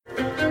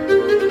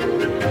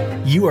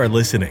You are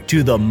listening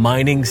to the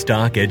Mining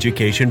Stock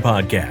Education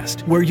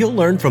Podcast, where you'll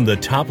learn from the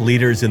top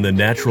leaders in the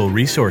natural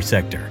resource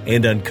sector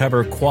and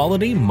uncover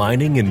quality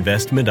mining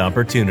investment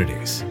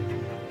opportunities.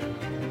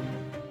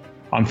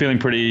 I'm feeling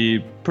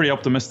pretty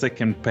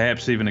optimistic and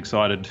perhaps even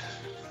excited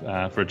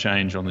for a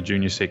change on the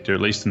junior sector, at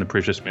least in the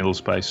precious metal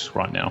space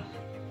right now.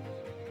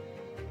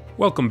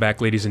 Welcome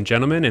back, ladies and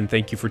gentlemen, and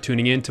thank you for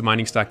tuning in to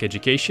Mining Stock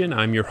Education.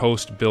 I'm your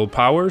host, Bill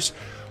Powers.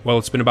 Well,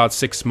 it's been about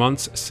 6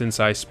 months since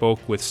I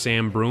spoke with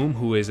Sam Broom,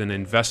 who is an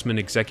investment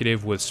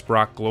executive with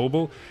Sprott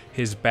Global.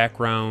 His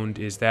background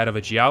is that of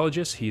a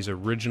geologist. He's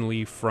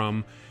originally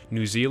from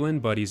New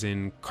Zealand, but he's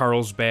in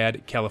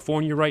Carlsbad,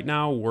 California right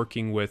now,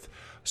 working with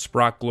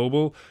Sprott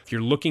Global. If you're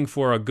looking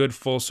for a good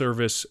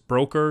full-service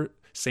broker,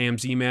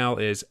 Sam's email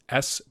is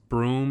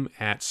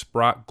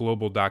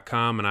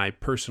sbroom@sprottglobal.com, and I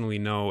personally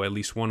know at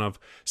least one of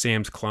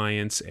Sam's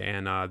clients,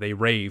 and they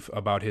rave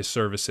about his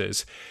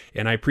services.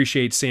 And I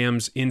appreciate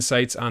Sam's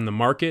insights on the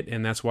market,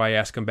 and that's why I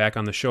ask him back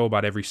on the show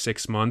about every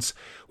 6 months.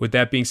 With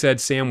that being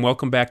said, Sam,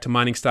 welcome back to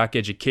Mining Stock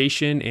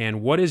Education,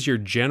 and what is your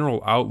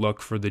general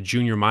outlook for the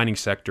junior mining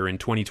sector in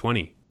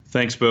 2020?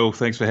 Thanks, Bill.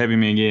 Thanks for having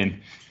me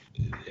again.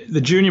 The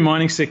junior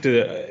mining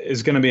sector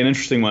is going to be an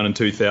interesting one in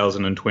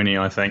 2020,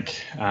 I think.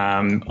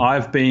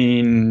 I've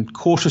been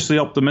cautiously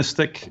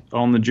optimistic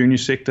on the junior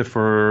sector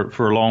for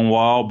a long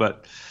while,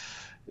 but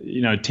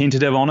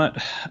tentative on it.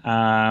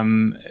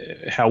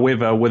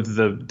 However, with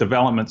the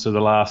developments of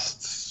the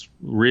last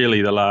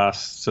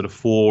sort of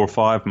 4 or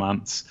 5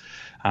 months,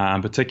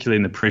 particularly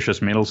in the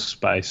precious metals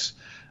space,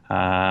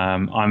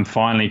 I'm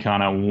finally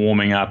kind of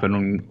warming up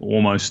and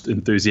almost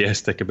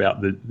enthusiastic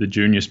about the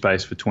junior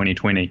space for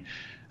 2020.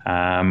 If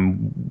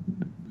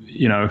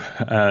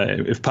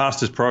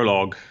past is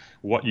prologue,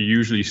 what you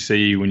usually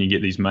see when you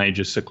get these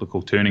major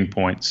cyclical turning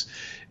points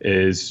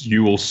is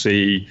you will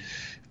see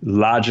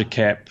larger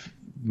cap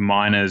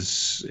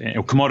miners,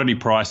 commodity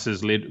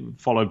prices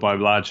followed by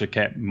larger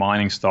cap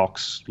mining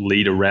stocks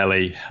lead a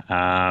rally,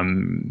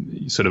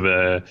 sort of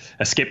a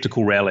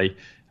skeptical rally,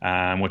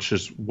 which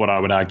is what I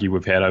would argue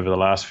we've had over the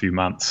last few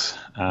months.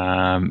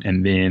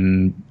 And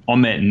then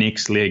on that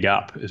next leg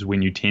up is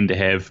when you tend to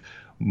have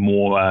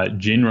more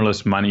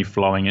generalist money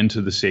flowing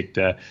into the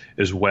sector,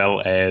 as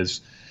well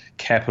as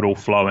capital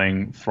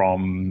flowing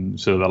from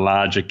sort of the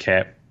larger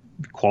cap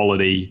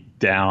quality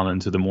down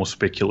into the more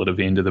speculative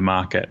end of the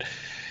market.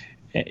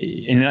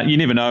 And you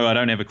never know. I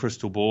don't have a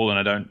crystal ball, and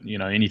I don't,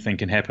 anything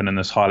can happen in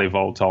this highly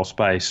volatile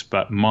space.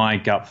 But my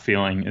gut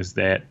feeling is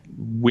that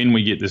when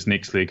we get this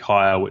next leg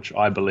higher, which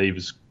I believe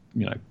is,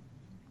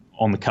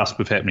 on the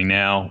cusp of happening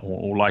now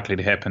or likely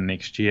to happen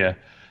next year,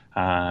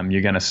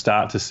 you're going to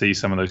start to see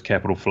some of those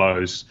capital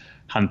flows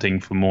hunting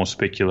for more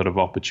speculative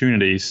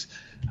opportunities,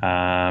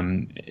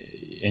 and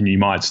we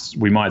might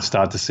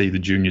start to see the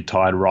junior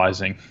tide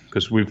rising,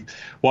 because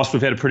whilst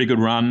we've had a pretty good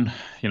run,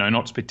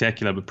 not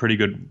spectacular, but pretty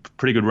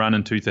good run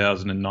in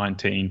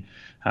 2019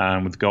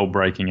 with gold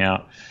breaking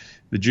out.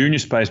 The junior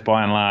space,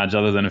 by and large,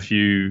 other than a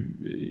few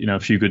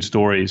good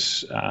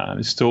stories,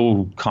 is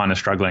still kind of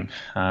struggling.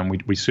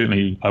 We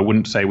certainly, I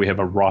wouldn't say we have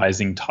a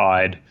rising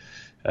tide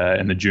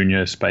in the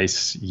junior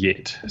space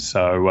yet.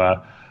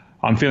 So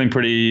I'm feeling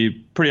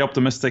pretty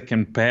optimistic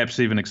and perhaps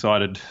even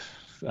excited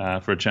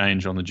for a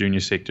change on the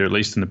junior sector, at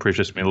least in the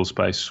precious metal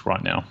space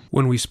right now.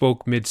 When we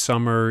spoke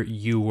midsummer,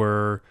 you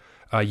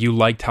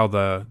liked how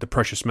the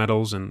precious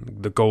metals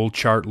and the gold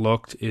chart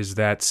looked. Is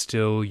that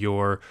still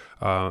your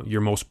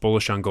most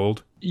bullish on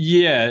gold?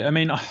 Yeah, I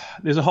mean,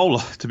 there's a whole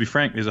lot, to be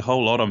frank, there's a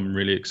whole lot I'm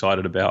really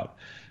excited about.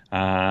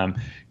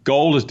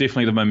 Gold is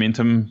definitely the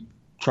momentum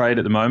trade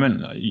at the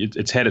moment.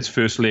 It's had its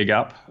first leg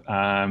up,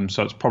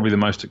 so it's probably the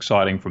most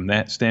exciting from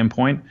that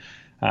standpoint.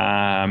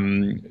 My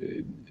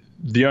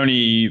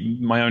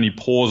only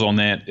pause on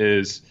that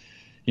is,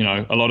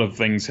 a lot of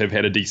things have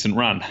had a decent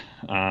run.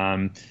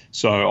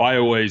 So I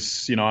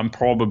always, I'm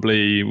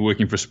probably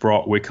working for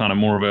Sprott. We're kind of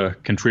more of a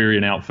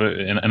contrarian outfit,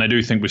 and I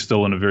do think we're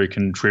still in a very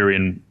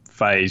contrarian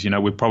phase.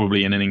 We're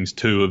probably in innings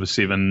 2 of a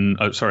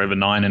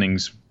 9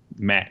 innings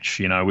match.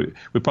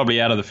 We're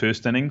probably out of the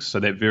first innings, so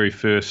that very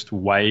first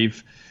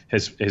wave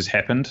has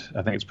happened.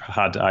 I think it's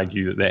hard to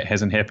argue that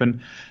hasn't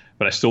happened,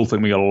 but I still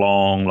think we got a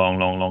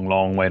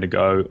long way to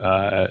go.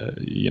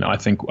 I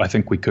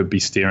think we could be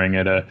staring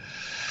at a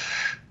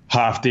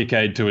half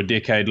decade to a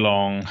decade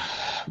long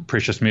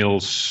precious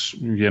metals,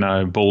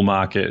 bull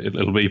market.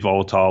 It'll be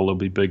volatile. There'll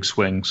be big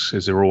swings,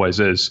 as there always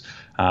is.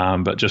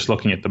 But just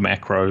looking at the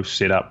macro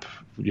setup,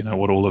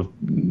 what all of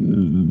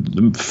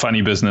the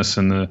funny business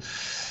in the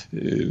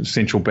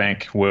central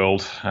bank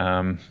world,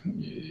 I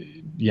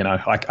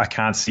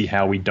can't see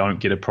how we don't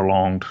get a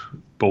prolonged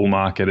bull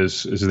market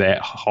as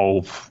that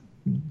whole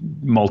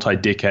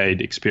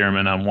multi-decade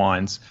experiment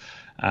unwinds.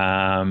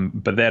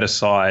 But that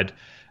aside,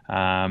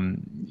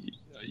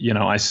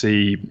 I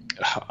see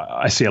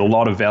a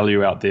lot of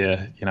value out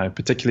there,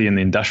 particularly in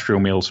the industrial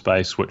metal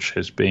space, which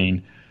has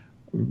been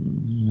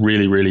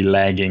really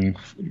lagging.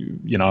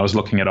 I was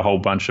looking at a whole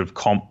bunch of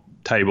comp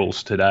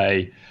tables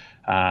today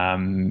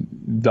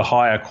The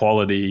higher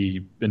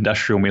quality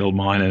industrial metal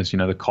miners,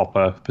 the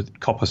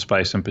copper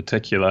space in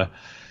particular,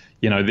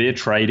 they're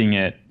trading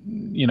at,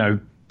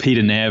 P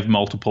to NAV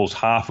multiples,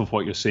 half of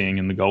what you're seeing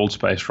in the gold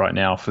space right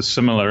now for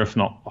similar, if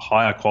not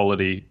higher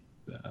quality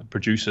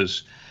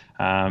producers.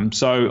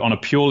 So on a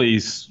purely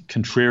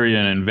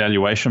contrarian and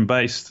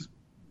valuation-based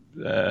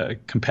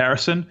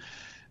comparison,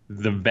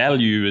 the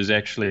value is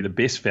actually, the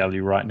best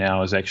value right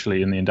now is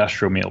actually in the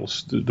industrial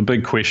metals. The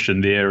big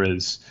question there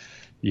is,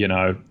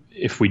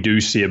 if we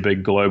do see a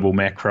big global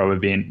macro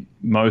event,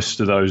 most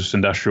of those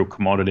industrial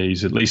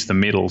commodities, at least the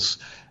metals,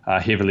 are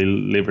heavily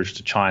leveraged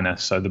to China.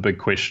 So the big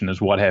question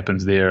is what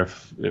happens there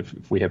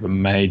if we have a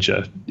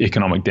major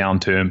economic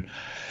downturn.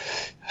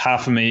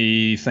 Half of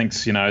me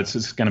thinks,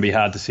 it's going to be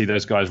hard to see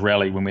those guys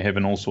rally when we're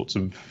having all sorts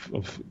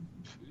of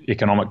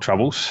economic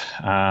troubles.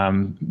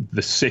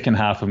 The second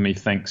half of me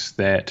thinks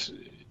that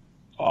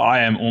I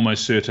am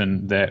almost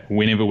certain that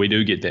whenever we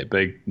do get that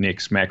big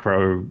next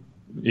macroeconomic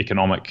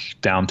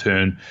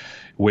downturn,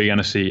 we're going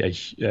to see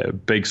a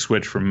big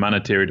switch from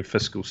monetary to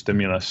fiscal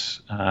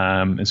stimulus.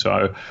 And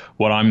so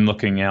what I'm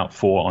looking out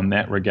for on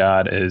that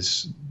regard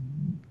is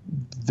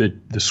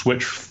the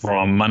switch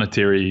from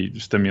monetary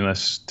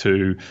stimulus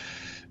to,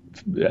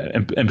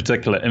 in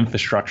particular,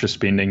 infrastructure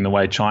spending, the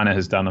way China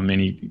has done on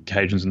many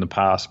occasions in the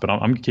past. But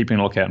I'm keeping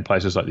a lookout in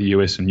places like the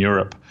US and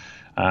Europe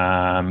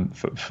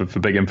for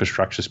big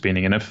infrastructure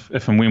spending. And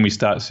if and when we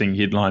start seeing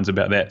headlines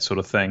about that sort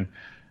of thing,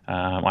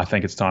 I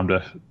think it's time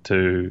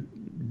to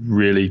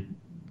really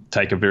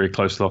take a very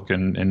close look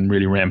and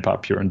really ramp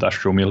up your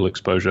industrial metal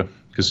exposure,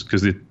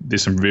 because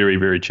there's some very,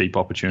 very cheap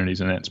opportunities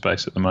in that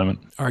space at the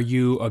moment. Are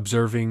you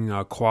observing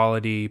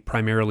quality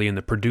primarily in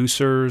the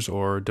producers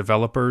or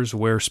developers?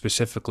 Where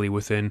specifically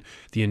within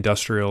the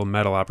industrial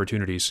metal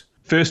opportunities?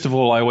 First of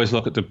all, I always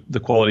look at the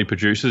quality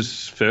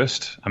producers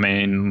first. I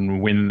mean,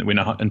 when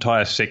an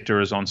entire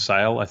sector is on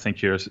sale, I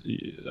think you're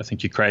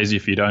crazy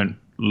if you don't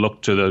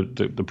look to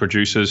the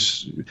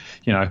producers.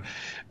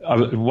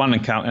 One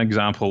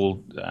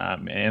example,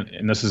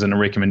 and this isn't a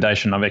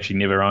recommendation. I've actually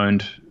never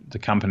owned the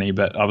company,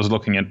 but I was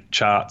looking at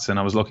charts, and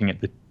I was looking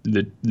at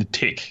the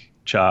tech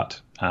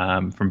chart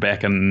from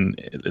back in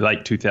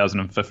late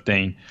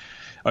 2015.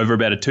 Over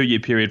about a 2-year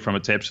period from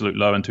its absolute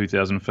low in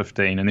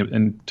 2015.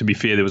 And to be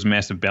fair, there was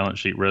massive balance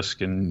sheet risk,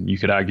 and you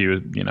could argue,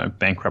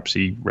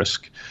 bankruptcy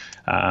risk,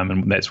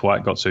 and that's why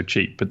it got so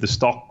cheap. But the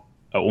stock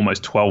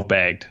almost 12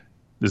 bagged.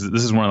 This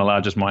is one of the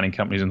largest mining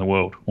companies in the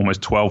world,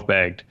 almost 12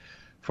 bagged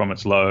from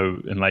its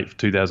low in late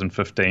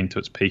 2015 to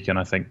its peak in,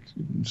 I think,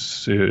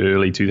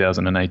 early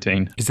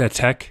 2018. Is that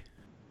tech?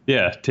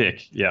 Yeah,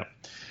 tech, yeah.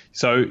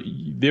 So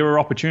there are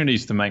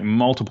opportunities to make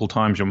multiple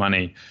times your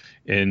money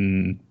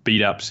in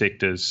beat-up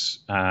sectors,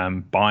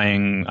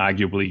 buying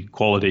arguably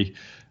quality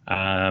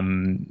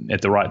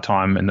at the right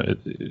time and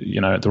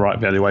at the right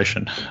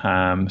valuation.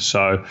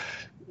 So,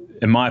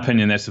 in my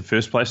opinion, that's the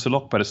first place to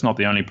look, but it's not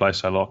the only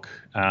place I look.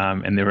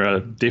 And there are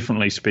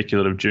definitely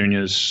speculative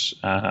juniors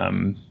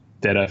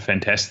that are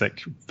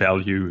fantastic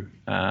value.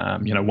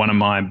 One of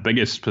my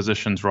biggest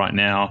positions right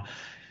now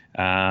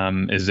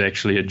is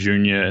actually a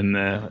junior in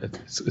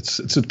it's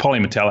a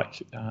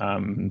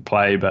polymetallic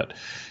play, but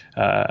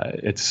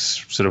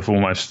it's sort of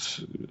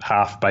almost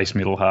half base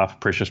metal, half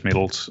precious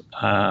metals,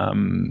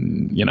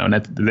 and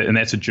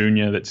that's a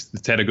junior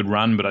that's had a good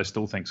run, but I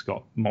still think it's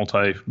got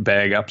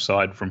multi-bag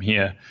upside from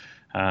here,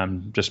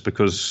 just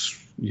because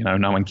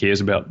no one cares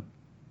about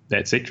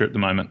that sector at the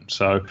moment.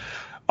 So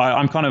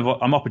I'm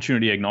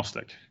opportunity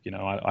agnostic.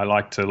 I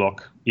like to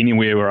look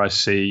anywhere where I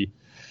see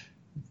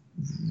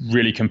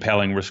really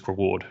compelling risk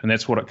reward, and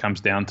that's what it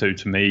comes down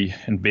to me.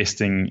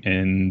 Investing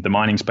in the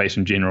mining space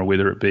in general,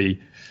 whether it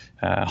be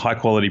high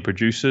quality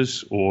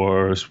producers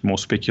or more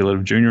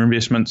speculative junior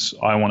investments,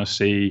 I want to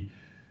see,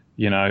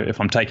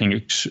 if I'm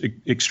taking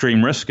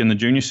extreme risk in the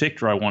junior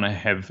sector, I want to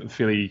have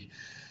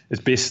as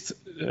best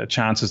a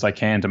chance as I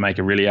can to make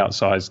a really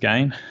outsized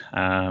gain.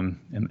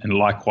 And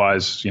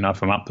likewise,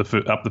 if I'm up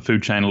the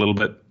food chain a little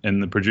bit in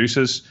the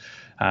producers,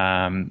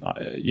 I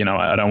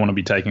don't want to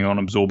be taking on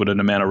an exorbitant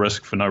amount of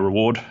risk for no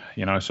reward.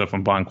 So if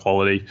I'm buying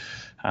quality,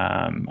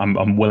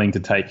 I'm willing to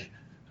take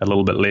a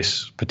little bit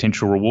less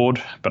potential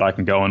reward, but I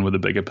can go in with a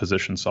bigger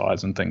position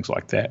size and things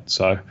like that.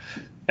 So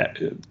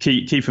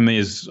key for me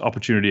is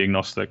opportunity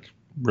agnostic,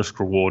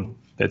 risk reward.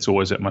 That's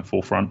always at my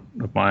forefront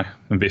of my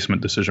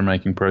investment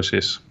decision-making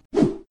process.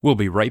 We'll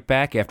be right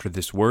back after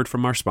this word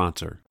from our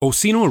sponsor.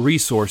 Osino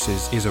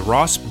Resources is a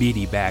Ross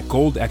Beatty-backed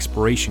gold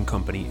exploration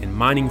company in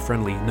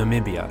mining-friendly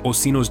Namibia.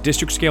 Osino's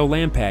district-scale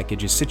land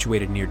package is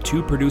situated near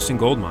 2 producing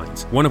gold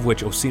mines, one of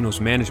which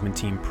Osino's management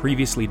team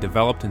previously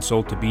developed and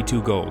sold to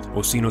B2 Gold.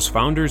 Osino's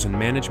founders and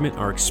management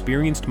are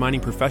experienced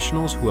mining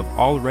professionals who have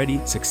already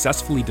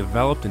successfully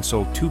developed and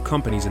sold 2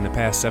 companies in the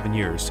past 7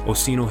 years.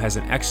 Osino has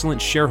an excellent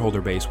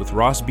shareholder base, with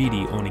Ross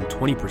Beatty owning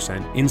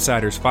 20%,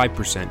 insiders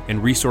 5%,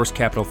 and Resource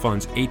Capital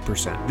Funds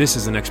 8%. This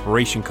is an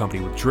exploration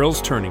company with drills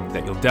turning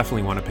that you'll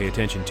definitely want to pay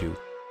attention to.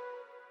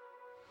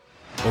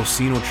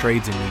 Osino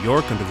trades in New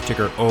York under the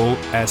ticker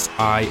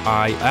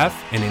OSIIF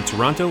and in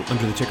Toronto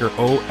under the ticker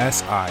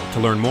OSI. To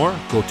learn more,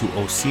 go to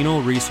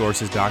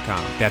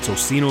osinoresources.com. That's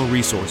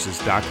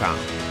osinoresources.com.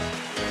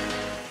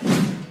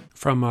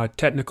 From a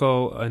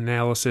technical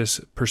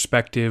analysis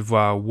perspective,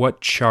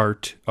 what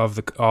chart of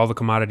all the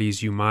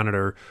commodities you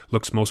monitor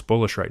looks most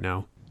bullish right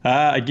now?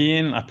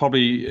 Again, I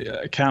probably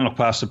can't look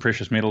past the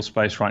precious metal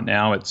space right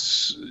now.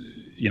 It's,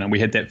 we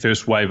had that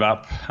first wave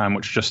up,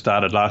 which just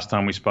started last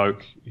time we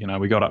spoke.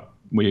 We got a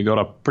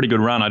pretty good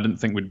run. I didn't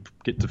think we'd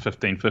get to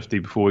 1550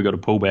 before we got a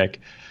pullback.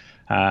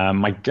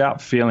 My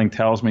gut feeling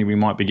tells me we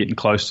might be getting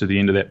close to the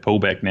end of that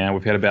pullback now.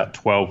 We've had about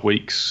 12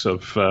 weeks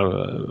of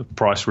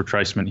price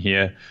retracement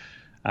here.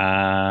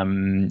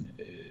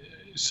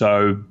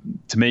 So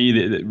to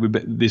me,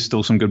 there's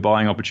still some good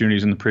buying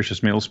opportunities in the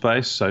precious metal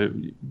space. So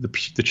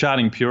the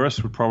charting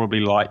purists would probably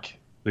like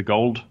the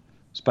gold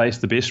space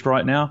the best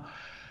right now.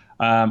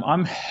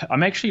 I'm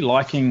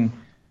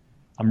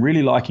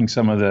really liking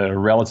some of the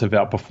relative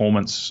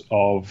outperformance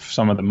of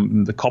some of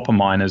the copper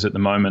miners at the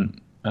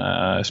moment,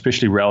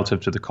 especially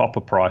relative to the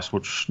copper price,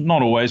 which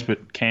not always,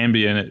 but can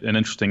be an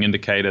interesting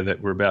indicator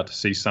that we're about to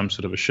see some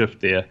sort of a shift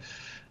there.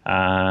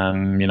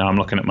 I'm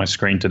looking at my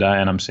screen today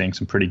and I'm seeing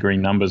some pretty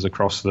green numbers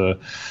across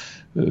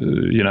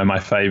my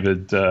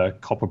favored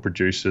copper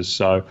producers.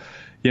 So,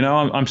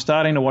 I'm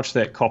starting to watch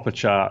that copper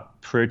chart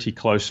pretty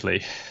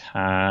closely.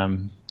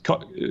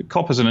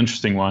 Copper's an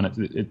interesting one.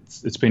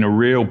 It's been a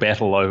real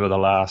battle over the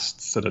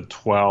last sort of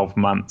 12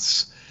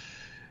 months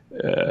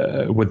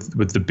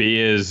with the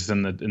bears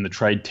and the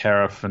trade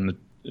tariff and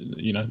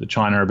the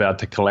China about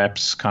to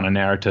collapse kind of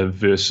narrative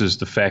versus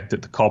the fact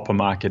that the copper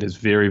market is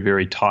very,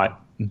 very tight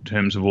in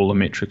terms of all the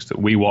metrics that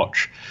we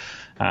watch.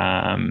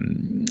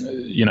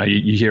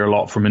 You hear a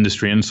lot from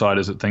industry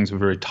insiders that things are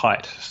very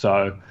tight.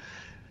 So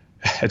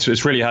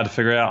it's really hard to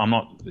figure out. I'm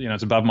not,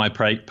 it's above my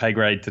pay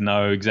grade to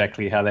know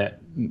exactly how that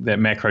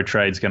macro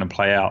trade is going to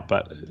play out.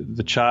 But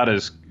the chart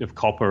of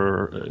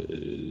copper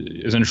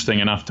is interesting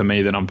enough to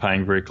me that I'm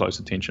paying very close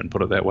attention,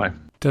 put it that way.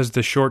 Does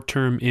the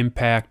short-term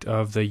impact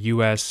of the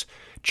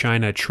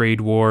U.S.-China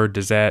trade war,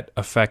 does that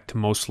affect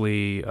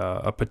mostly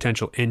a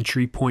potential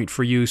entry point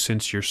for you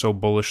since you're so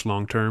bullish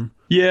long-term?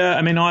 Yeah,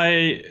 I mean,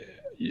 I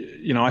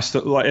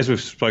still, like, as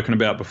we've spoken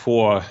about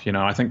before,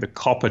 I think the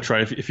copper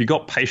trade, if you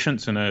got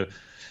patience in a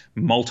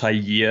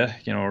multi-year,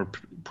 or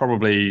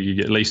probably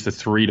at least a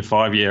 3 to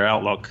 5 year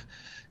outlook,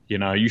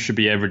 you should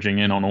be averaging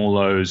in on all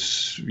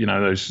those,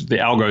 the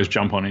algos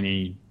jump on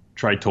any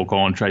trade talk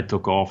on, trade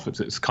talk off.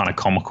 It's kind of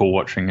comical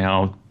watching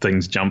how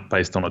things jump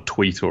based on a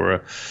tweet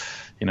or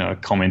a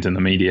comment in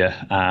the media.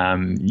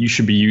 You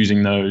should be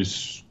using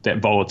that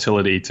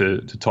volatility to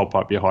top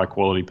up your high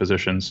quality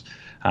positions.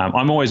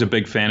 I'm always a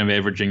big fan of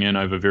averaging in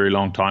over very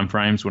long time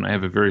frames when I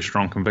have a very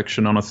strong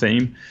conviction on a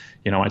theme.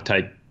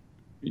 I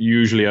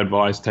usually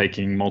advise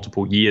taking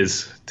multiple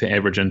years to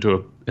average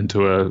into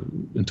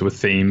a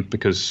theme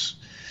because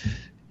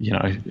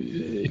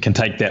it can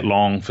take that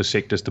long for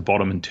sectors to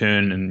bottom and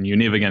turn, and you're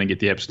never going to get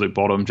the absolute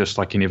bottom, just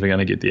like you're never going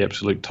to get the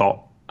absolute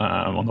top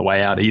on the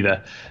way out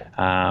either.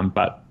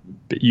 But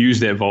use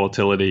that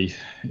volatility.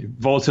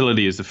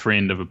 Volatility is the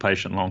friend of a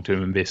patient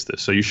long-term investor,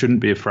 so you shouldn't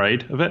be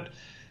afraid of it.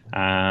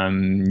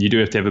 You do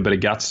have to have a bit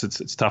of guts.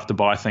 It's tough to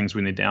buy things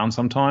when they're down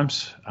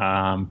sometimes,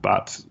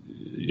 but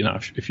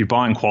if you're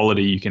buying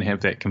quality, you can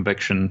have that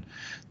conviction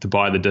to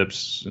buy the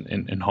dips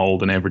and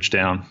hold and average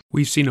down.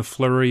 We've seen a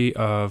flurry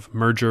of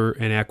merger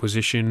and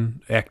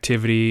acquisition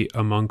activity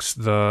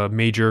amongst the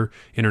major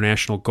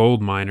international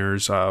gold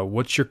miners.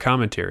 What's your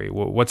commentary?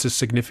 What's the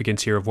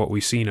significance here of what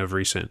we've seen of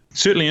recent?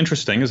 Certainly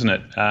interesting, isn't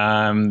it?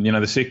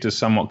 The sector's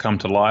somewhat come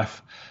to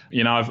life.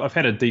 I've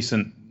had a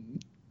decent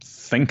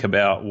think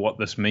about what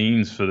this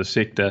means for the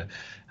sector.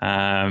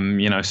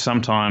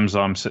 Sometimes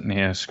I'm sitting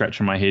here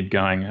scratching my head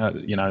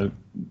going,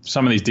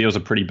 some of these deals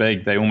are pretty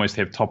big. They almost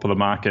have top of the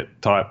market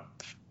type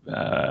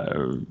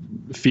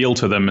feel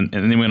to them. And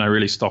then when I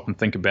really stop and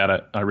think about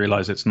it, I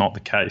realize it's not the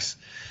case.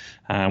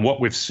 What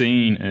we've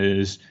seen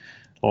is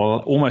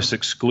almost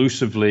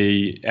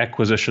exclusively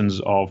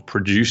acquisitions of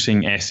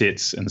producing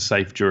assets in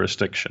safe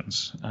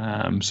jurisdictions.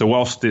 So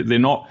whilst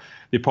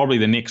they're probably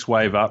the next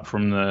wave up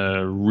from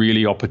the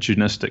really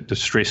opportunistic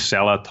distressed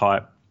seller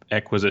type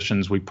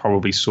acquisitions we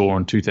probably saw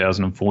in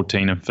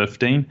 2014 and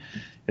 15.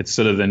 It's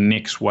sort of the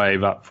next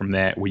wave up from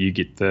that where you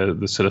get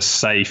the sort of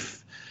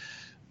safe,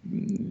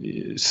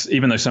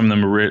 even though some of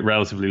them are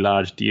relatively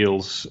large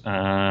deals,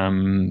 they're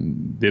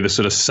the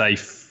sort of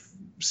safe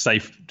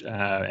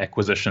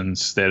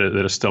acquisitions that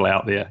are still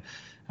out there.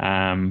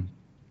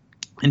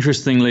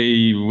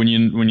 Interestingly, when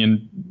you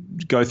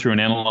go through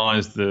and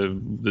analyze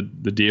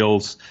the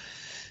deals,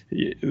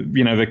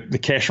 the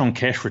cash on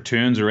cash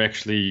returns are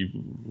actually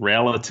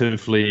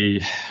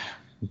relatively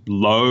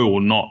low,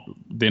 or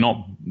they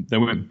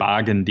weren't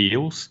bargain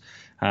deals.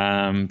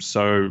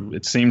 So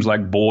it seems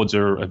like boards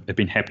have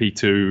been happy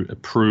to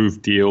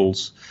approve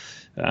deals,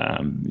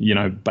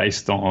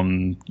 based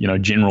on,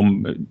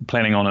 general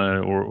planning on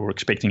or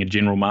expecting a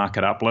general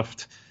market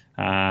uplift.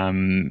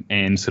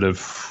 and sort of,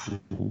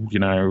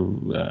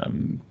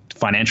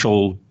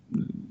 financial.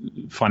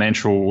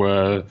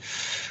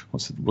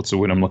 What's the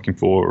word I'm looking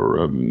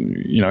for?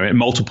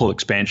 Multiple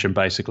expansion,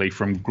 basically,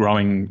 from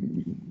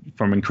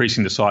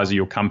increasing the size of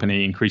your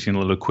company, increasing the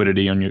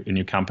liquidity in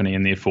your company,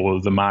 and therefore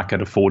the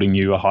market affording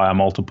you a higher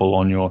multiple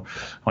on your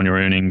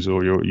earnings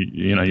or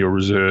your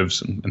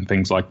reserves and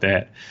things like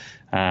that.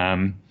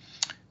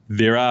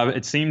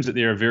 It seems that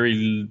there are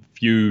very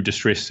few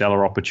distressed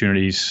seller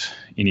opportunities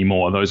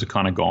anymore. Those are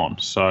kind of gone.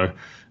 So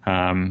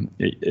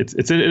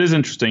it is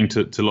interesting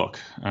to look,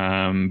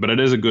 but it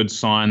is a good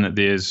sign that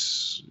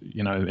there's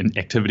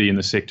activity in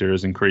the sector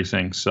is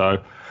increasing.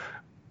 So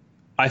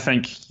I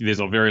think there's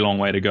a very long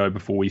way to go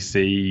before we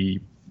see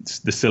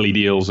the silly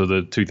deals of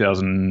the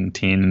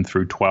 2010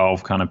 through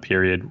 12 kind of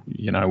period,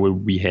 where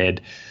we had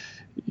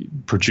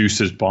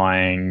producers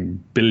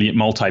buying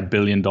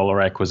multi-billion-dollar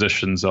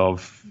acquisitions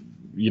of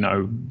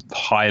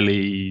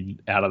highly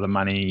out of the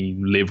money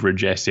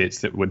leverage assets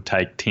that would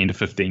take 10 to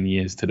 15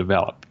 years to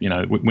develop.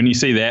 When you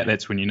see that,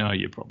 that's when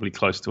you're probably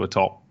close to a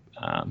top.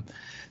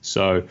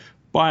 So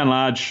by and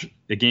large,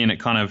 again, it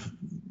kind of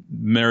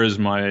mirrors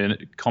my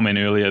comment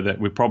earlier that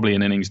we're probably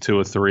in innings 2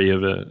 or 3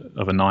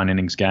 of a 9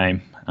 innings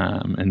game.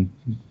 And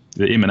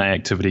the M&A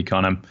activity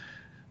kind of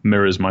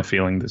mirrors my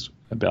feelings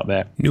about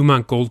that.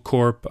 Newmont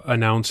Goldcorp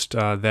announced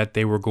that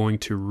they were going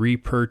to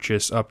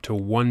repurchase up to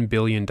 $1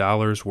 billion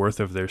worth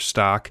of their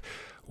stock.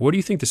 What do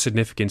you think the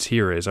significance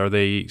here is? Are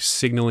they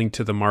signaling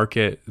to the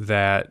market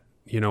that,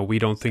 we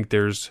don't think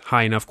there's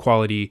high enough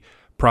quality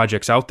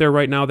projects out there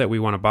right now that we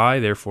want to buy,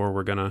 therefore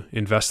we're going to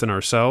invest in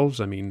ourselves?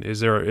 I mean, is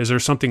there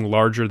something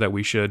larger that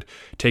we should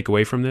take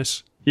away from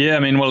this? Yeah, I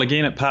mean, well,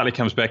 again, it partly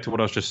comes back to what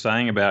I was just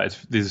saying about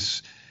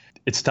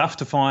it's tough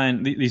to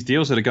find. These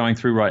deals that are going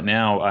through right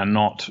now are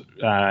not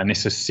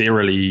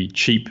necessarily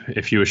cheap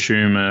if you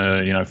assume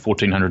a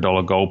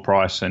 $1,400 gold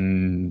price,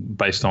 and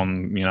based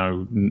on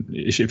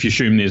if you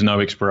assume there's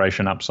no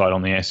exploration upside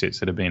on the assets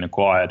that are being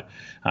acquired.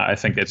 I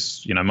think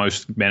that's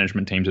most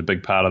management teams, a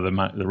big part of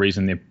the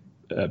reason they're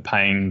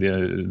paying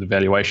the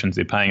valuations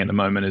they're paying at the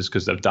moment is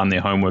because they've done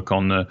their homework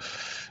on the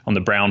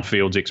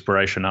brownfields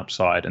exploration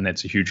upside, and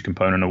that's a huge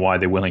component of why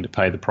they're willing to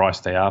pay the price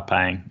they are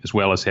paying, as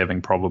well as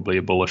having probably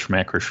a bullish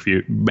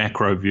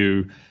macro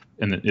view,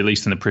 at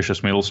least in the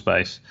precious metal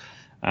space.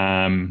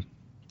 I'm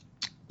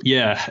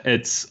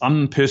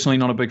personally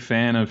not a big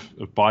fan of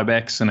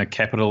buybacks in a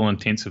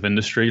capital-intensive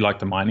industry like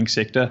the mining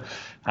sector,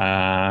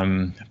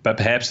 but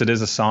perhaps it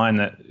is a sign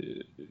that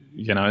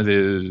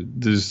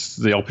there's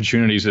the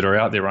opportunities that are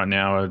out there right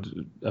now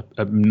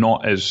are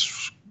not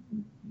as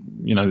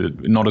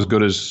not as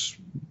good as.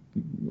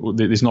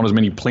 There's not as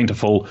many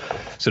plentiful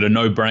sort of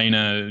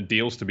no-brainer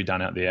deals to be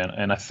done out there,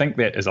 and I think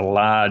that is a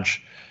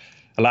large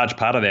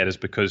part of that is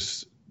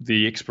because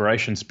the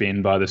exploration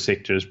spend by the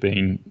sector has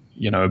been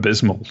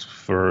abysmal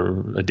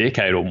for a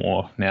decade or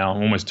more now,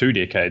 almost 2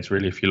 decades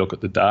really. If you look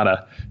at the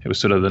data, it was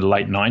sort of the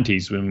late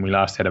 90s when we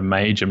last had a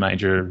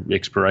major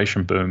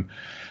exploration boom.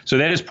 So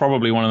that is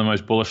probably one of the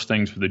most bullish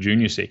things for the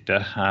junior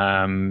sector.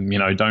 I'm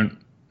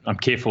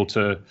careful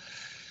to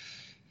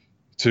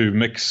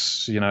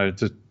mix, to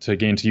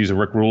use a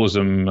Rick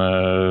Rulism,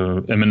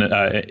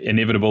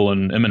 inevitable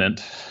and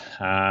imminent.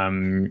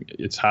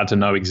 It's hard to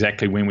know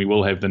exactly when we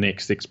will have the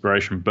next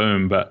exploration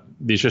boom, but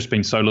there's just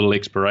been so little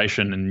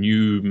exploration and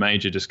new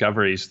major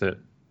discoveries that,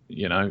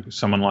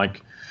 someone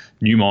like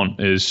Newmont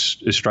is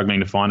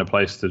struggling to find a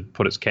place to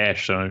put its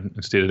cash. So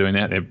instead of doing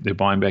that, they're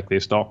buying back their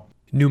stock.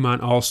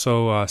 Newmont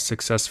also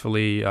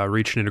successfully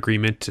reached an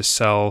agreement to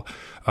sell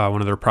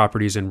one of their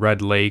properties in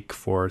Red Lake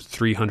for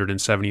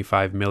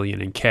 $375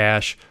 million in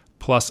cash,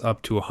 plus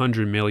up to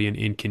 $100 million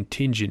in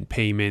contingent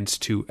payments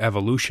to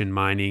Evolution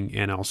Mining,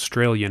 an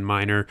Australian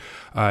miner.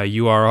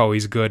 You are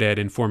always good at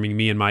informing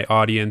me and my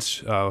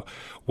audience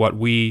what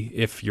we,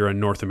 if you're a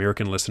North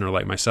American listener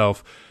like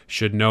myself,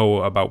 should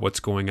know about what's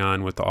going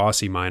on with the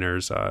Aussie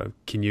miners.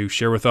 Can you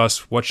share with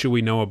us what should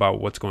we know about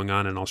what's going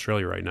on in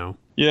Australia right now?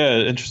 Yeah,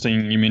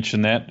 interesting you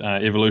mentioned that.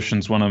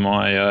 Evolution's one of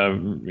my,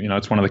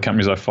 it's one of the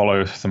companies I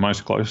follow the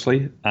most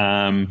closely.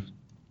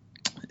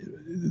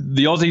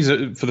 The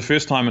Aussies, for the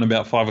first time in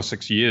about 5 or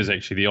 6 years,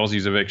 actually, the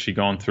Aussies have actually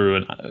gone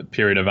through a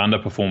period of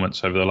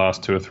underperformance over the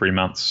last 2 or 3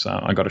 months.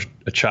 I got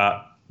a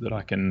chart that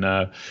I can,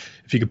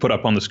 if you could put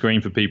up on the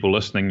screen for people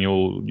listening,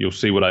 you'll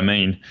see what I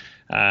mean.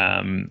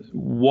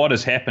 What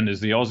has happened is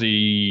the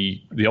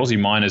Aussie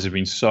miners have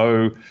been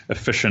so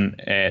efficient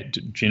at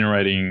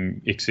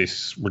generating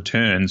excess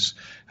returns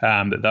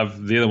that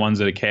they're the ones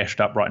that are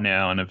cashed up right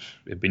now and have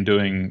been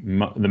doing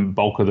the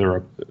bulk of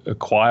their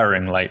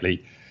acquiring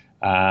lately.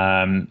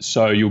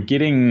 So you're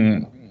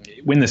getting,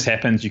 when this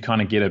happens, you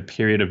kind of get a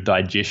period of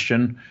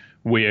digestion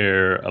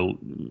where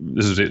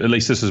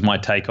this is my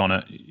take on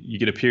it. You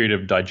get a period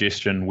of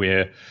digestion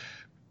where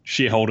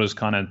shareholders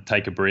kind of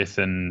take a breath,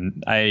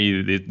 and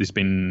there's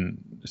been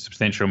a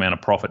substantial amount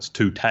of profits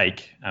to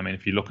take. I mean,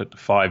 if you look at the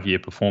 5-year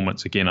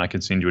performance, again, I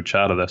can send you a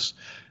chart of this,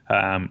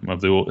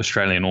 of the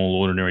Australian All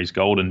Ordinaries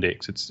Gold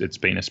Index. It's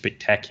been a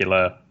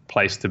spectacular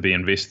place to be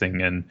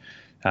investing in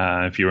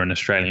if you're an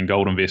Australian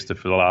gold investor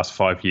for the last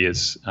 5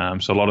 years.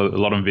 So a lot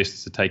of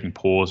investors are taking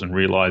pause and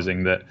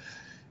realizing that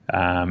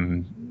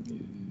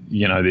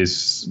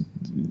there's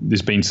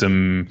been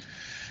some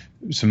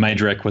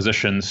major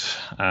acquisitions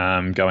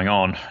going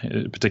on,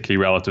 particularly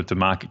relative to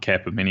market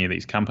cap of many of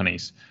these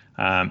companies.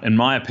 In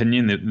my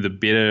opinion, the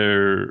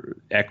better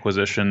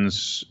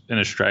acquisitions in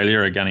Australia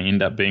are going to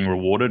end up being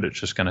rewarded. It's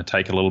just going to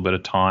take a little bit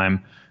of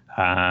time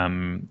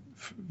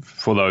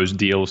for those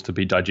deals to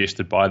be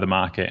digested by the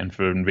market, and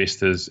for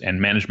investors and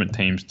management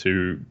teams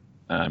to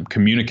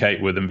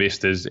communicate with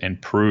investors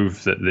and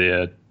prove that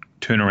their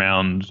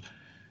turnaround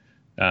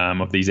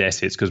of these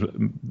assets, because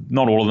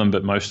not all of them,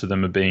 but most of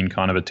them have been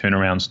kind of a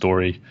turnaround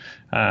story.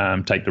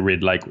 Take the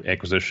Red Lake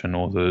acquisition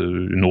or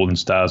the Northern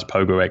Stars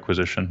Pogo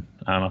acquisition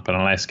up in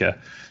Alaska.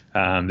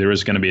 There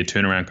is going to be a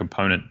turnaround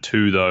component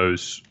to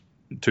those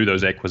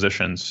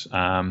acquisitions.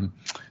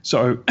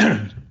 So,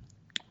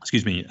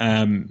 excuse me.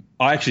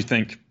 I actually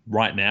think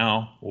right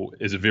now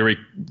is a very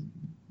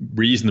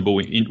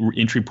reasonable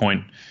entry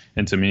point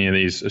into many of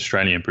these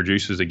Australian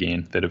producers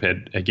that have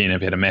had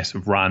a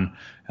massive run.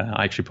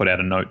 I actually put out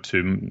a note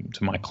to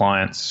my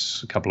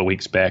clients a couple of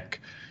weeks back,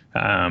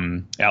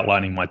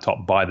 outlining my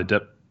top buy the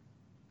dip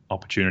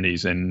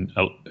opportunities, and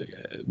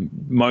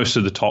most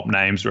of the top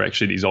names are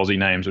actually these Aussie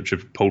names which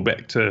have pulled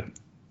back to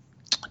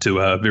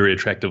very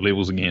attractive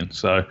levels again.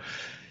 So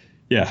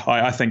yeah,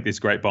 I think there's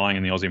great buying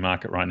in the Aussie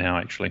market right now,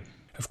 actually.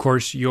 Of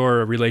course,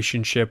 your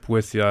relationship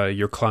with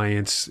your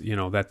clients,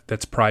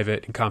 that's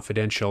private and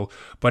confidential.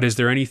 But is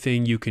there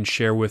anything you can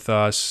share with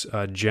us,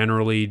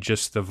 generally,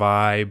 just the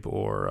vibe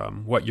or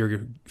what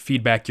your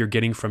feedback you're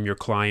getting from your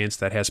clients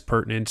that has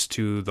pertinence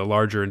to the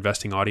larger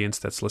investing audience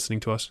that's listening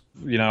to us?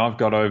 I've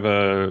got I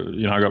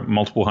got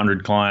multiple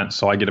hundred clients,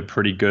 so I get a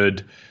pretty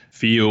good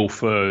feel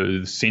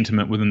for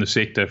sentiment within the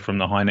sector from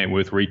the high net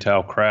worth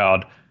retail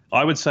crowd.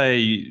 I would say,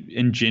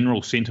 in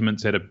general,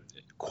 sentiment's at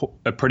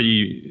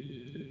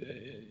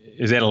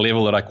is at a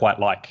level that I quite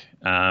like.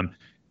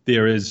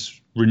 There is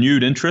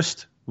renewed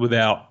interest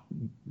without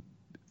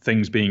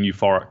things being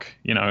euphoric.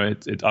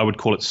 I would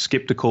call it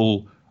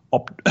skeptical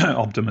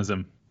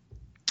optimism,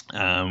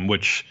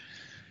 which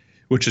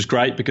is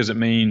great because it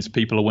means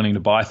people are willing to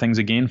buy things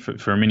again.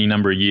 For a many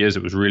number of years,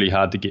 it was really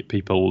hard to get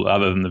people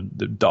other than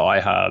the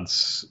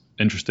diehards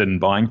interested in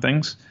buying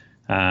things.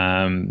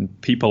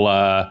 People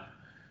are.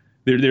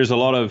 There's a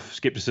lot of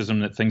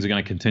skepticism that things are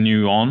going to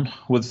continue on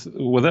with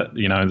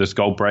it. This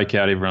gold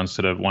breakout, everyone's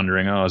sort of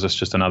wondering, is this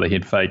just another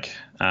head fake?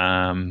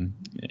 And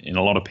a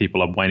lot of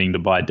people are waiting to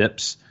buy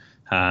dips,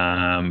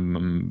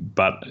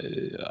 but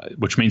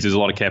which means there's a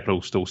lot of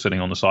capital still sitting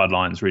on the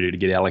sidelines ready to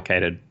get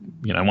allocated,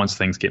 once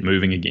things get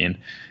moving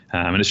again.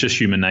 And it's just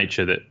human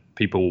nature that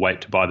people will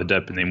wait to buy the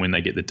dip, and then when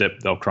they get the dip,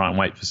 they'll try and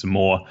wait for some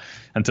more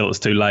until it's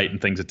too late and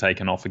things are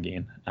taken off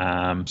again.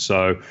 I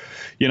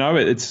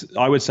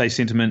would say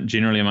sentiment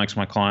generally amongst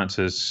my clients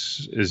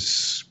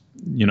is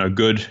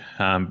good,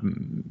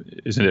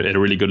 is at a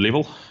really good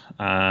level.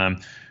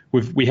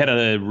 We had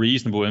a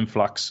reasonable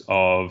influx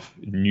of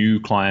new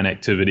client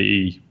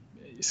activity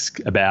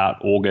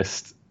about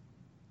August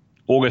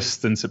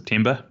and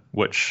September,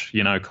 which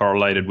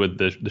correlated with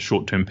the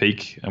short-term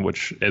peak,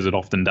 which as it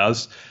often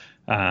does.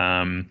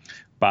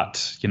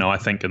 But I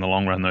think in the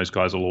long run, those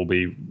guys will all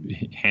be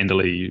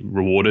handily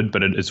rewarded.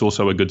 But it's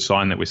also a good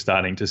sign that we're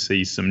starting to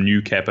see some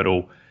new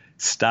capital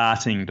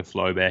starting to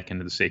flow back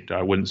into the sector.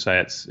 I wouldn't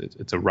say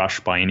it's a rush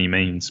by any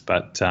means,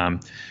 but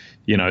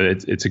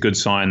it's a good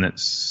sign that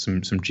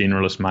some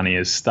generalist money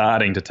is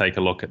starting to take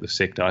a look at the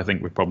sector. I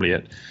think we're probably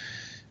at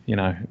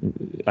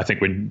I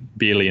think we're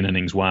barely in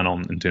innings one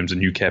in terms of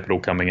new capital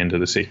coming into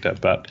the sector.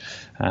 But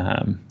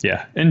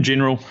in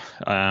general,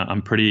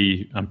 I'm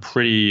pretty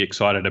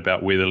excited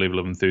about where the level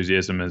of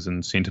enthusiasm is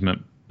and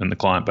sentiment in the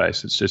client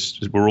base. It's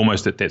just we're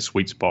almost at that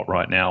sweet spot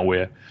right now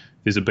where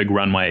there's a big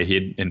runway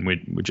ahead and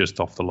we're just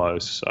off the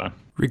lows. So,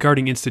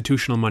 regarding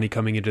institutional money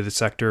coming into the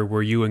sector,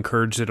 were you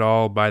encouraged at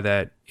all by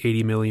that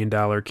 $80 million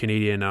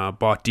Canadian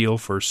bought deal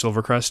for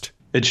Silvercrest?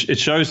 It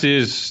shows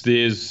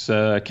there's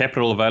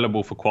capital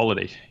available for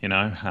quality.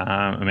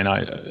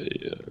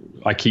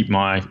 I keep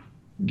my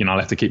I'll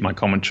have to keep my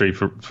commentary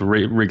for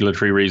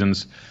regulatory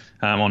reasons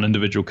on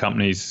individual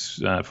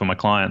companies for my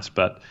clients,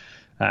 but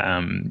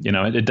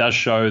it does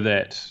show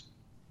that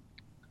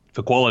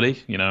for quality,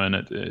 and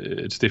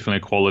it's definitely a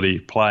quality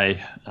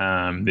play.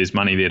 There's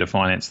money there to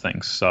finance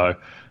things. So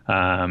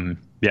and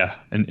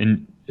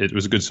it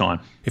was a good sign.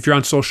 If you're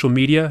on social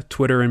media,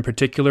 Twitter in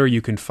particular,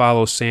 you can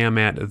follow Sam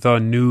at The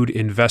Nude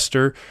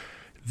Investor.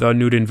 The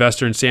Nude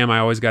Investor. And Sam, I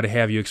always got to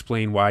have you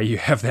explain why you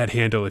have that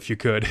handle, if you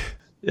could.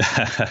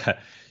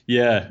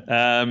 Yeah.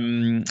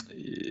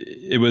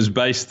 It was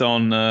based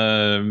on,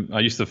 I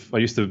used to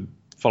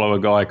follow a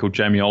guy called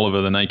Jamie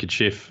Oliver, the Naked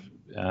Chef.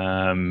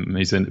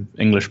 He's an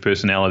English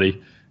personality.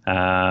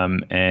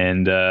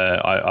 And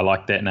I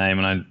liked that name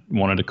and I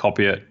wanted to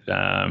copy it.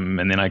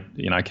 And then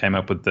I came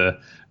up with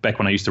back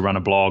when I used to run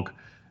a blog,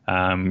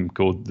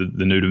 called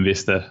the Nude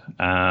Investor.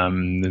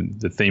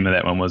 The theme of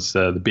that one was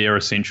the bare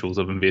essentials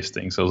of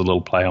investing. So it was a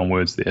little play on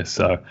words there.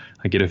 So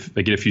I get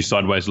a few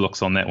sideways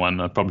looks on that one.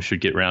 I probably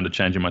should get around to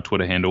changing my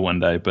Twitter handle one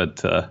day,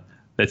 but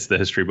that's the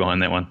history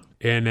behind that one.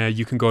 And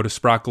you can go to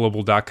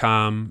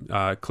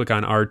SprottGlobal.com, click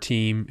on our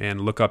team,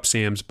 and look up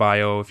Sam's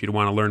bio if you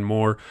want to learn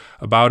more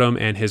about him.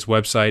 And his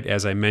website,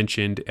 as I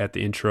mentioned at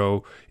the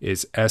intro,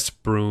 is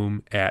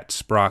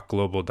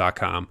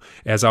sbroom@SprottGlobal.com.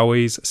 As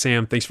always,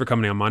 Sam, thanks for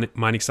coming on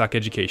Mining Stock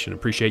Education.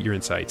 Appreciate your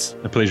insights.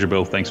 A pleasure,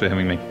 Bill. Thanks for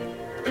having me.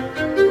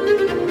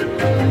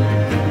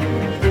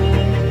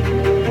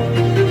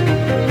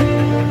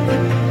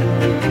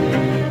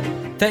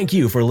 Thank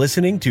you for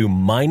listening to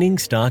Mining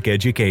Stock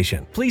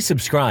Education. Please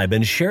subscribe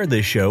and share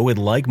this show with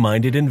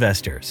like-minded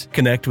investors.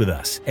 Connect with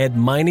us at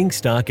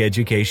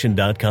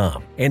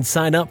miningstockeducation.com and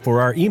sign up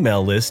for our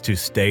email list to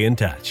stay in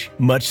touch.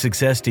 Much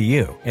success to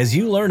you as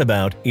you learn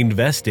about,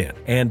 invest in,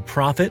 and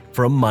profit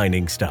from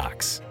mining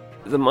stocks.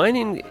 The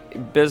mining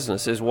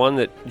business is one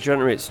that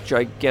generates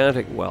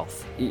gigantic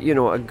wealth. You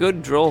know, a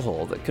good drill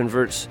hole that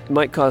converts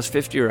might cost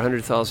 $50,000 or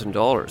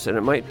 $100,000, and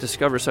it might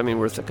discover something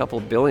worth a couple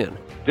billion.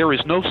 There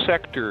is no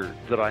sector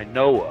that I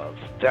know of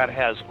that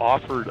has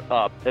offered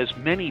up as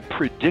many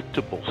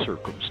predictable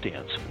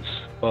circumstances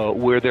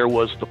where there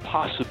was the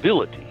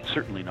possibility,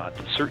 certainly not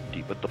the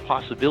certainty, but the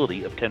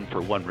possibility of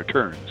 10-for-1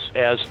 returns,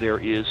 as there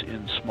is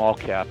in small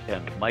cap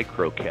and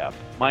micro cap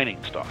mining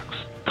stocks.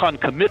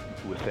 Concomitant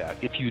with that,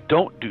 if you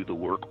don't do the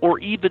work, or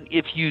even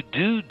if you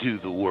do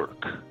the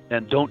work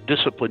and don't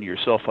discipline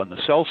yourself on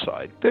the sell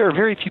side, there are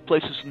very few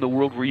places in the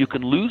world where you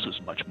can lose as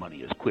much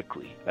money as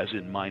quickly as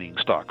in mining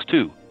stocks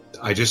too.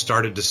 I just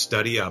started to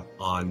study up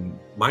on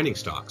mining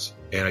stocks,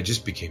 and I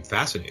just became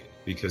fascinated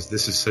because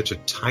this is such a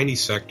tiny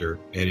sector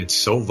and it's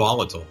so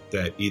volatile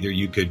that either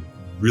you could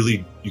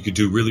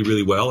do really,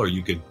 really well, or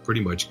you could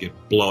pretty much get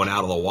blown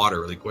out of the water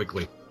really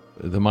quickly.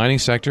 The mining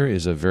sector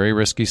is a very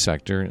risky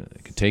sector.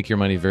 It can take your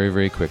money very,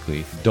 very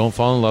quickly. Don't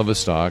fall in love with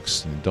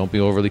stocks. Don't be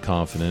overly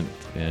confident,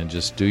 and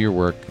just do your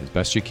work as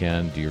best you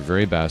can. Do your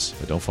very best,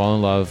 but don't fall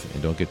in love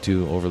and don't get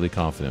too overly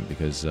confident,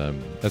 because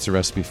that's a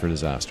recipe for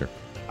disaster.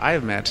 I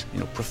have met,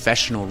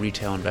 professional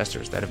retail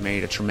investors that have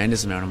made a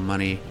tremendous amount of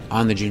money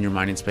on the junior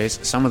mining space.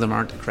 Some of them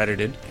aren't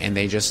accredited, and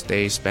they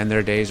spend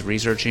their days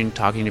researching,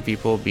 talking to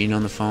people, being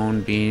on the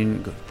phone,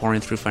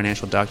 pouring through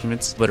financial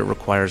documents, but it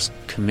requires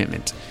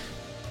commitment.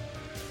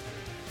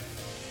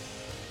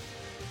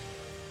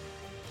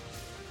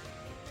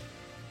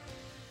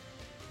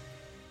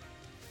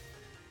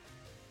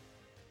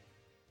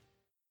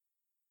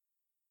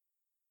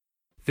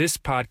 This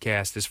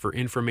podcast is for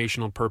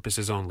informational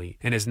purposes only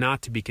and is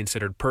not to be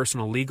considered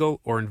personal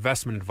legal or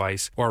investment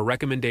advice or a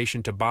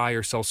recommendation to buy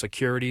or sell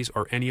securities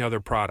or any other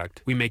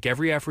product. We make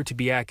every effort to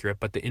be accurate,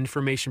 but the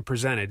information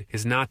presented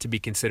is not to be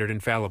considered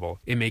infallible.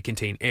 It may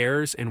contain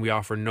errors, and we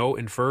offer no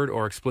inferred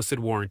or explicit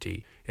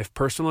warranty. If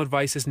personal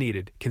advice is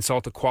needed,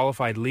 consult a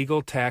qualified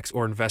legal, tax,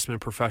 or investment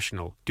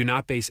professional. Do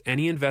not base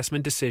any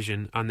investment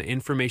decision on the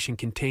information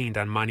contained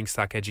on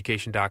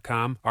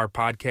miningstockeducation.com, our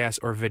podcasts,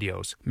 or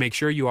videos. Make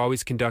sure you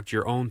always conduct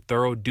your own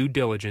thorough due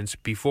diligence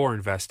before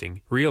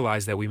investing.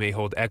 Realize that we may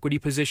hold equity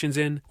positions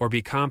in or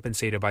be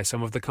compensated by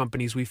some of the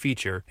companies we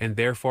feature, and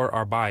therefore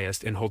are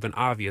biased and hold an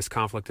obvious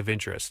conflict of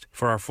interest.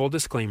 For our full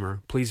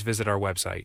disclaimer, please visit our website.